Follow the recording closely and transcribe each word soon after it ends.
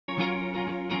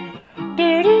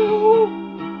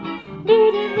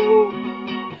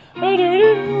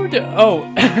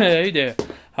Oh, hey there.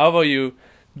 How are you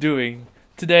doing?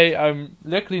 Today I'm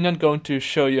luckily not going to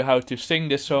show you how to sing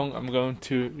this song. I'm going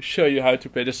to show you how to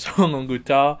play the song on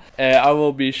guitar. I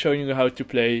will be showing you how to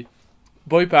play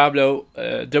Boy Pablo,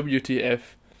 WTF.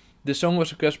 The song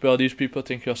was requested by all these people.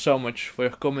 Thank you all so much for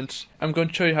your comments. I'm going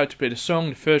to show you how to play the song,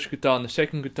 the first guitar and the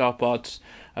second guitar parts.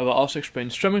 I will also explain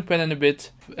the strumming pattern a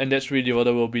bit, and that's really what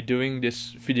I will be doing this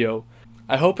video.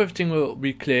 I hope everything will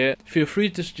be clear. Feel free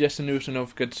to suggest the news and don't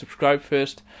forget to subscribe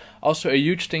first. Also a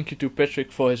huge thank you to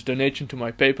Patrick for his donation to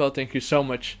my PayPal. Thank you so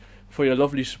much for your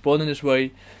lovely support in this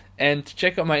way. And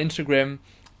check out my Instagram,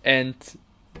 and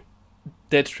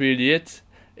that's really it.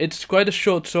 It's quite a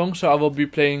short song, so I will be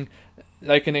playing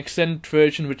like an extended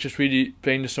version, which is really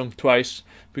playing the song twice,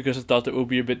 because I thought it would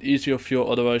be a bit easier for you,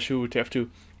 otherwise you would have to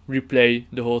replay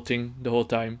the whole thing the whole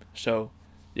time. So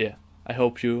yeah, I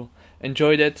hope you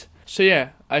enjoyed it. So yeah,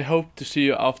 I hope to see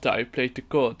you after I played the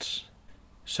chords.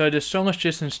 So the song is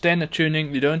just in standard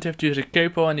tuning. You don't have to use a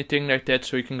capo or anything like that,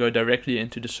 so you can go directly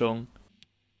into the song.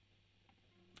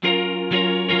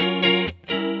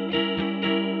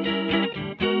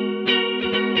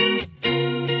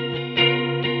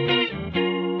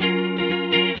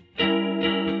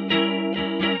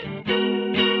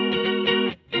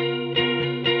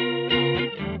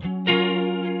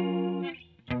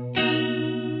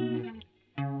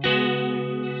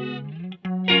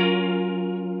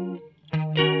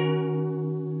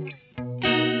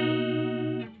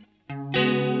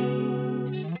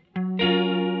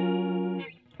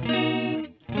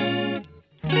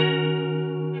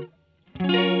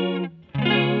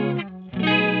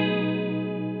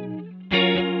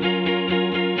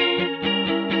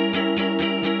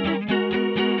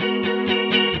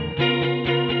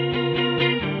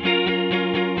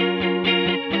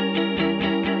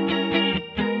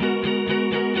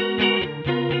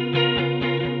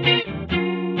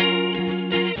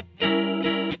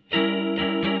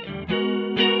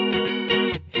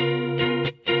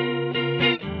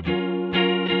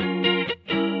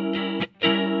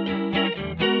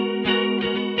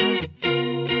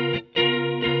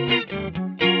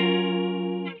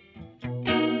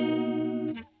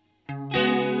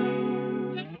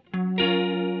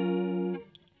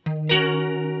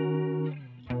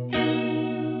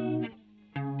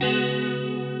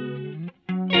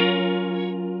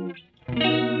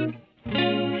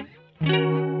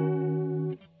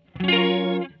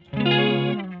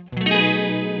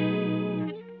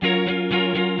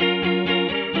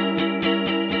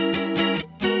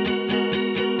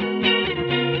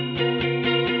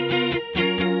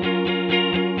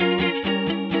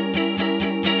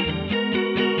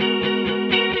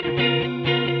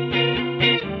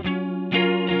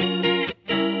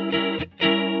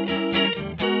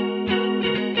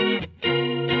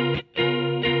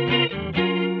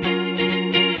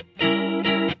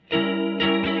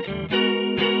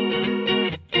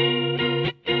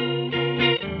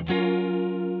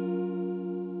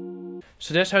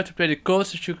 So that's how to play the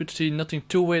chords. As you could see, nothing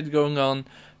too weird going on.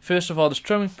 First of all, the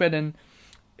strumming pattern,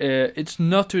 it's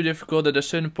not too difficult. At a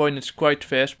certain point it's quite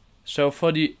fast. So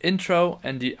for the intro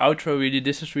and the outro, really,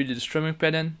 this is really the strumming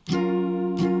pattern.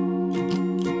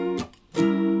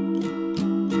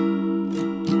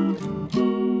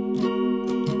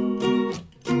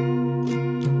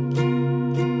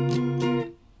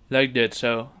 Like that,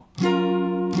 so.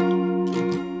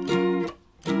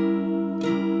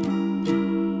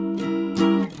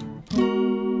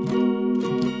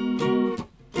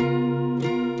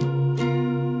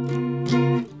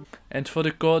 And for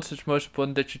the chords, it's most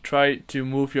important that you try to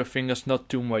move your fingers not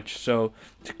too much. So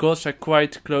the chords are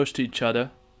quite close to each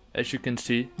other, as you can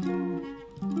see.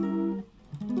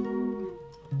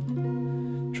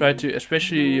 Try to,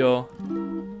 especially your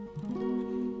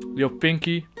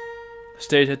pinky,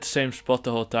 stays at the same spot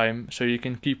the whole time, so you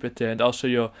can keep it there. And also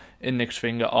your index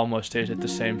finger almost stays at the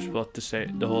same spot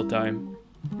the whole time.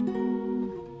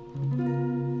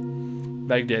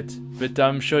 Like that. But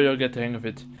I'm sure you'll get the hang of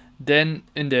it. Then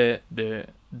in the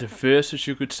verses,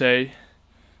 you could say,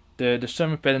 the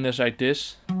strumming pattern is like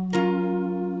this.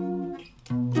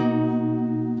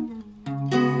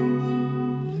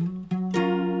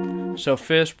 So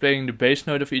first playing the bass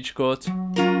note of each chord,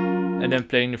 and then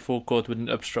playing the full chord with an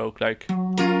upstroke, like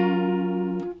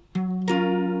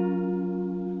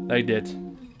that.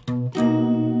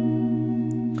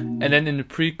 And then in the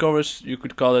pre-chorus, you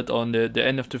could call it, on the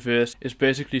end of the verse, is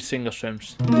basically single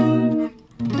strums.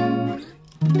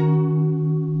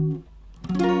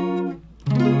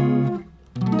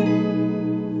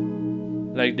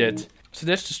 Like that. So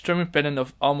that's the strumming pattern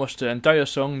of almost the entire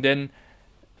song. Then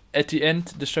at the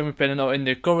end, the strumming pattern, or in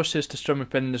the choruses, the strumming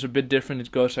pattern is a bit different.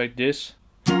 It goes like this.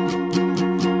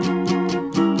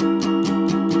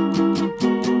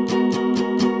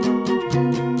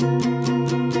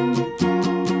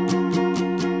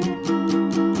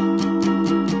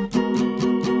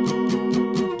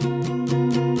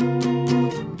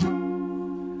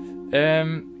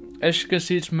 As you can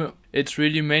see, it's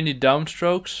really mainly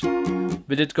downstrokes,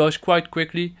 but it goes quite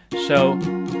quickly. So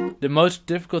the most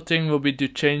difficult thing will be to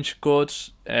change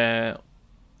chords in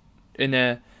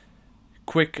a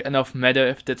quick enough manner,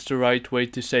 if that's the right way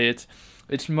to say it.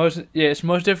 It's most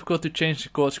difficult to change the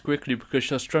chords quickly because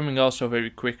you're strumming also very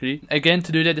quickly. Again,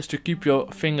 to do that is to keep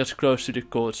your fingers close to the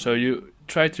chords. So you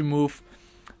try to move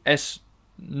as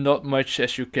not much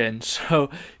as you can. So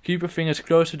keep your fingers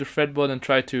close to the fretboard and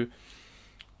try to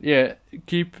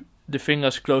keep the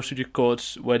fingers close to the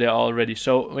chords where they are already.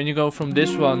 So when you go from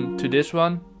this one to this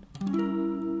one,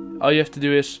 all you have to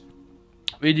do is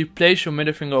really place your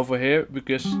middle finger over here,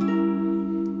 because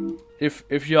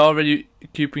if you're already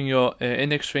keeping your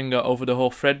index finger over the whole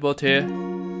fretboard here,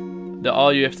 then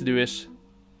all you have to do is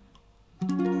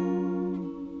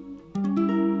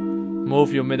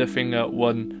move your middle finger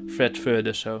one fret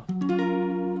further, so.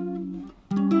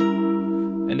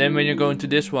 And then when you're going to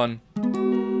this one,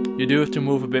 you do have to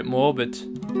move a bit more, but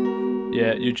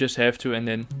yeah, you just have to, and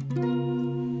then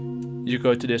you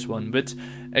go to this one. But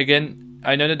again,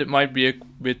 I know that it might be a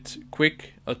bit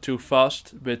quick or too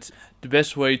fast, but the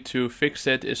best way to fix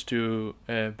that is to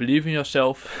believe in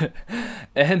yourself.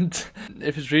 And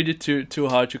if it's really too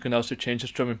hard, you can also change the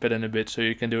strumming pattern a bit, so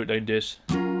you can do it like this.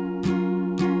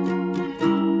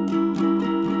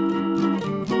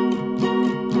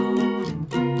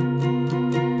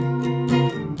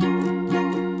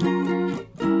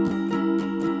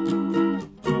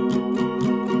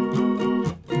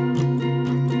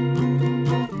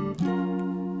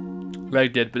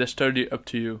 Like that, but that's totally up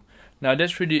to you. Now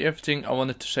that's really everything I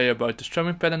wanted to say about the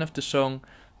strumming pattern of the song.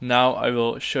 Now I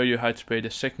will show you how to play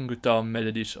the second guitar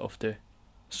melodies of the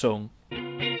song.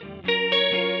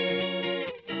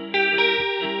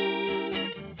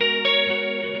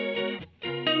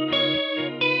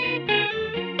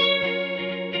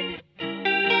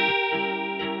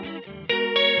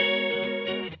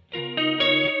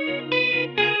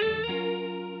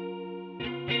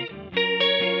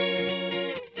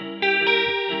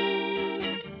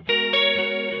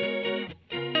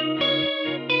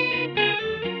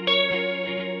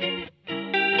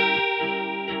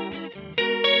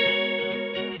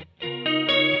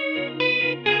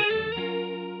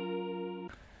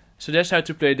 So that's how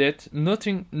to play that. Not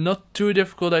too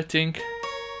difficult, I think.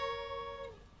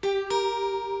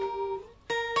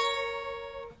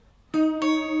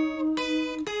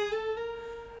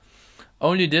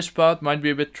 Only this part might be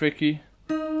a bit tricky.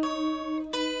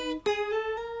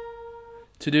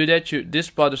 To do that,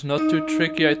 this part is not too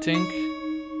tricky, I think.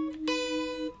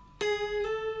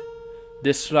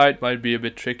 This slide might be a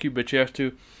bit tricky, but you have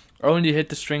to only hit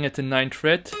the string at the 9th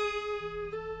fret.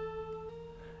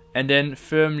 And then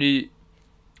firmly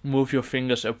move your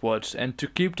fingers upwards. And to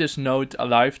keep this note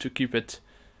alive, to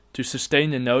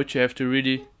sustain the note, you have to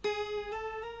really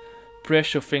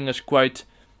press your fingers quite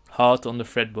hard on the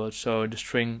fretboard, so the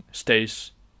string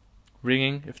stays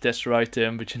ringing, if that's the right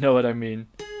term, but you know what I mean.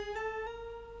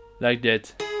 Like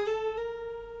that.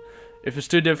 If it's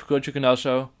too difficult, you can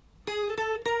also,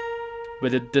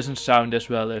 but it doesn't sound as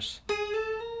well as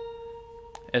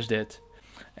that.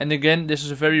 And again, this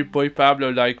is a very Boy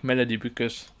Pablo-like melody,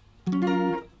 because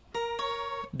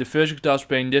the first guitar is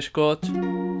playing this chord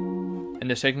and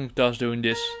the second guitar is doing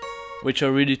this, which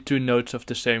are really two notes of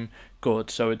the same chord.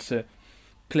 So it's a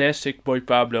classic Boy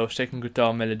Pablo second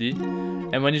guitar melody.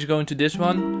 And when he's going to this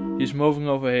one, he's moving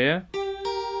over here.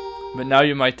 But now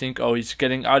you might think, oh, he's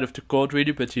getting out of the chord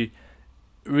really, but he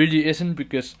really isn't,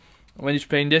 because when he's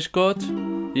playing this chord,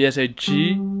 he has a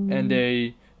G and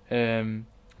a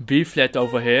B flat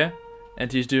over here,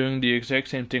 and he's doing the exact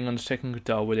same thing on the second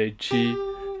guitar with a G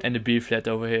and a B flat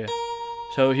over here.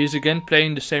 So he's again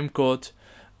playing the same chord,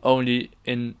 only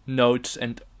in notes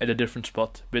and at a different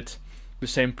spot, but the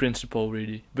same principle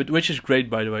really. But which is great,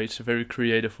 by the way. It's a very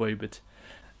creative way.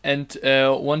 And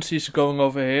once he's going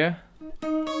over here,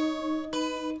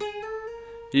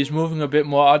 he's moving a bit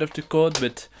more out of the chord,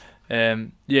 but yeah,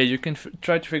 you can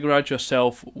try to figure out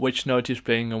yourself which note he's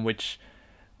playing and which,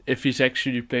 if he's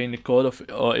actually playing the chord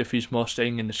or if he's more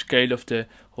staying in the scale of the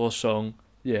whole song.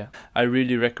 Yeah, I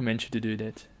really recommend you to do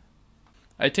that.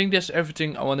 I think that's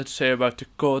everything I wanted to say about the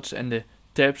chords and the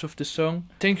tabs of the song.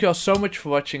 Thank you all so much for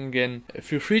watching again.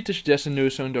 Feel free to suggest a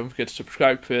new song, don't forget to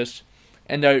subscribe first.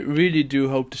 And I really do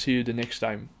hope to see you the next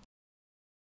time.